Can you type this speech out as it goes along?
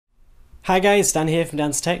Hi guys, Dan here from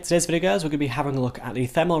Dan's Tech. Today's video guys, we're going to be having a look at the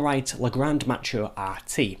Thermalright Legrand Macho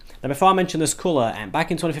RT. Now before I mention this colour,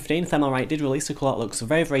 back in 2015 Thermalright did release a colour that looks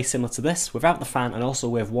very similar to this, without the fan and also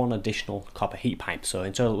with one additional copper heat pipe, so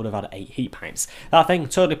in total it would have had 8 heat pipes. That thing,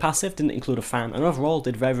 totally passive, didn't include a fan, and overall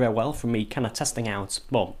did very well from me kind of testing out,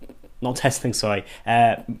 well, not testing, sorry,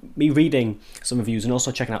 me reading some reviews and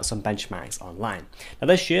also checking out some benchmarks online. Now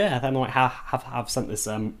this year, Thermalright have sent this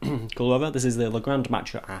colour over. This is the Legrand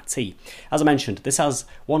Macho RT. As I mentioned, this has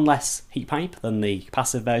one less heat pipe than the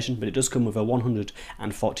passive version, but it does come with a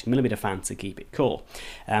 140mm fan to keep it cool.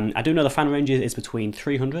 I do know the fan range is between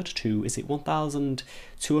 300 to, is it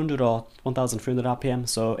 1200 or 1300 RPM,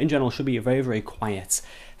 so in general should be a very quiet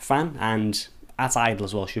fan, and at idle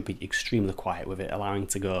as well should be extremely quiet, with it allowing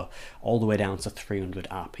to go all the way down to 300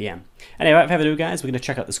 RPM. Anyway, without further ado guys, we're going to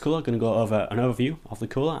check out this cooler. Going to go over an overview of the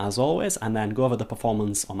cooler as always, and then go over the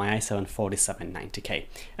performance on my i7 4790K.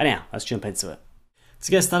 Anyhow, let's jump into it. To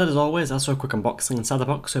get started, as always, also a quick unboxing. Inside the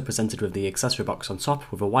box, we're presented with the accessory box on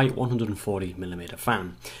top with a white 140mm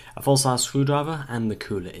fan, a full-size screwdriver, and the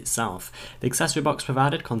cooler itself. The accessory box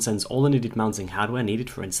provided contains all the needed mounting hardware needed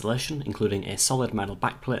for installation, including a solid metal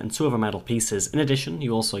backplate and 2 other metal pieces. In addition,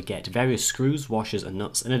 you also get various screws, washers, and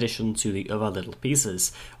nuts in addition to the other little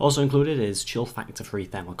pieces. Also included is chill factor-free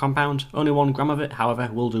thermal compound. Only 1 gram of it, however,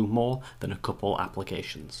 will do more than a couple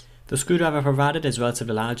applications. The screwdriver provided is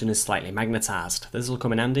relatively large and is slightly magnetised. This will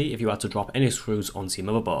come in handy if you are to drop any screws onto your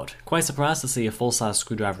motherboard. Quite surprised to see a full-size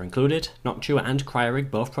screwdriver included. Noctua and Cryorig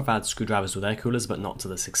both provide screwdrivers with air coolers, but not to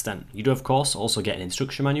this extent. You do of course also get an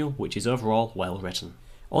instruction manual, which is overall well written.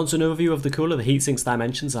 On to an overview of the cooler. The heatsink's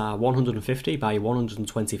dimensions are 150 by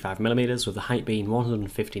 125mm, with the height being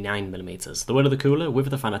 159mm. The weight of the cooler with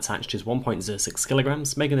the fan attached is 1.06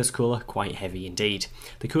 kilograms, making this cooler quite heavy indeed.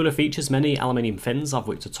 The cooler features many aluminium fins, of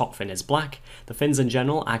which the top fin is black. The fins in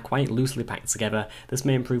general are quite loosely packed together. This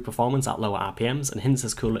may improve performance at lower RPMs, and hence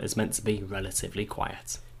this cooler is meant to be relatively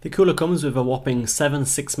quiet. The cooler comes with a whopping 7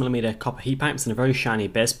 6mm copper heat pipes and a very shiny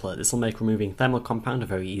base plate. This will make removing thermal compound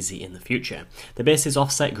very easy in the future. The base is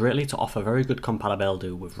offset greatly to offer very good compatibility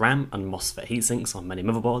with RAM and MOSFET heatsinks on many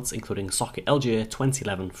motherboards, including socket LGA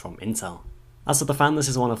 2011 from Intel. As for the fan, this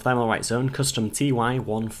is one of Thermalright's own custom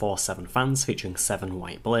TY147 fans featuring 7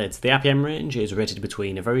 white blades. The RPM range is rated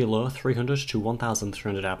between a very low 300 to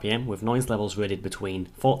 1300 RPM, with noise levels rated between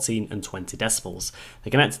 14 and 20 decibels.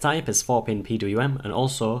 The connector type is 4-pin PWM and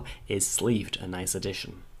also is sleeved, a nice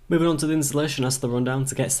addition. Moving on to the installation, as the rundown.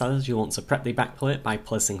 To get started, you want to prep the backplate by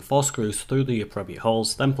placing 4 screws through the appropriate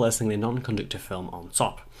holes, then placing the non-conductor film on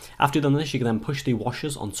top. After you've done this, you can then push the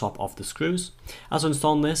washers on top of the screws. As you're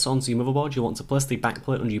installing this onto your motherboard, you want to place the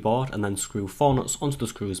backplate under your board and then screw 4 nuts onto the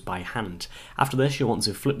screws by hand. After this, you want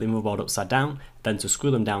to flip the motherboard upside down, then to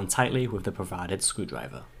screw them down tightly with the provided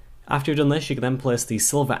screwdriver. After you've done this, you can then place the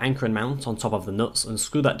silver anchoring mount on top of the nuts and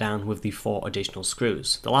screw that down with the 4 additional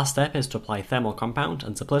screws. The last step is to apply thermal compound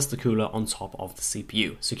and to place the cooler on top of the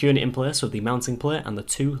CPU, securing it in place with the mounting plate and the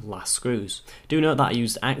 2 last screws. Do note that I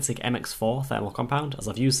used Arctic MX4 thermal compound, as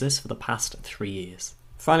I've used this for the past 3 years.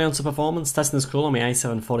 Finally, on to performance. Testing this cooler on my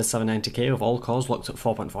i7 4790K with all cores locked at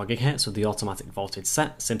 4.4 GHz with the automatic voltage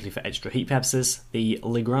set, simply for extra heat purposes. The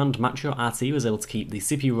Legrand Macho RT was able to keep the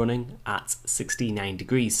CPU running at 69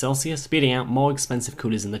 degrees Celsius, beating out more expensive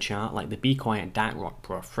coolers in the chart like the Be Quiet Dark Rock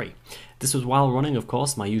Pro 3. This was while running, of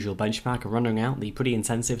course, my usual benchmark of rendering out the pretty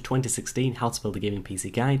intensive 2016 How to Build a Gaming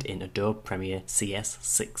PC guide in Adobe Premiere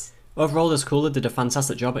CS6. Overall, this cooler did a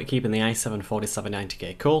fantastic job at keeping the i7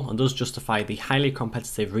 4790K cool and does justify the highly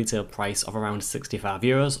competitive retail price of around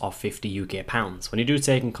 €65 or 50 UK pounds, when you do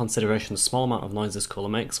take in consideration the small amount of noise this cooler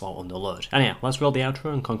makes while under load. Anyhow, let's roll the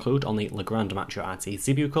outro and conclude on the Legrand Macho RT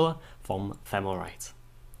CPU cooler from Thermalright.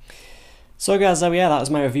 So guys, there we are, that was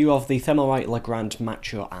my review of the Thermalright Legrand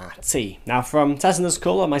Macho RT. Now from testing this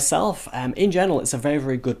cooler myself, in general it's a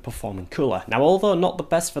very good performing cooler. Now although not the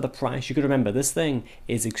best for the price, you could remember this thing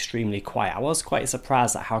is extremely quiet. I was quite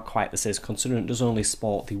surprised at how quiet this is, considering it does only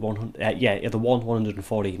sport the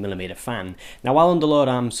 140mm fan. Now while under load,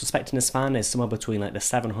 I'm suspecting this fan is somewhere between like the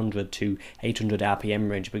 700 to 800 RPM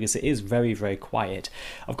range, because it is very quiet.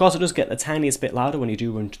 Of course it does get the tiniest bit louder when you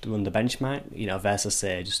do run the benchmark, you know, versus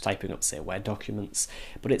say just typing up say Word documents,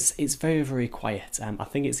 but it's very quiet. I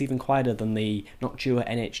think it's even quieter than the Noctua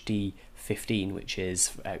NHD 15, which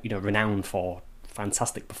is renowned for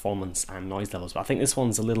fantastic performance and noise levels, but I think this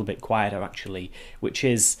one's a little bit quieter actually, which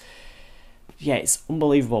is, yeah, it's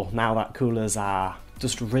unbelievable now that coolers are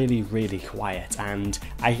just really quiet, and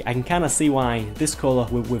I can kind of see why this cooler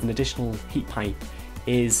with an additional heat pipe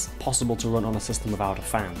is possible to run on a system without a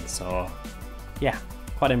fan. So yeah,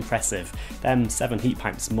 quite impressive. Them 7 heat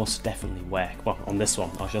pipes must definitely work, well, on this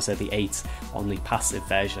one, or should I say the 8 on the passive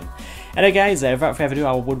version. Anyway guys, without further ado,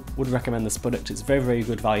 I would recommend this product. It's very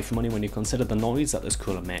good value for money when you consider the noise that this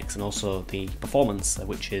cooler makes and also the performance,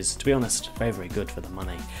 which is, to be honest, very good for the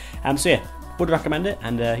money. So yeah, would recommend it,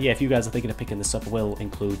 and yeah, if you guys are thinking of picking this up, I will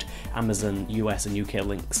include Amazon US and UK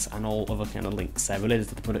links and all other kind of links related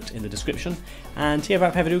to the product in the description. And yeah,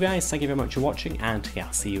 without further ado guys, thank you very much for watching, and yeah,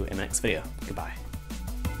 I'll see you in the next video. Goodbye.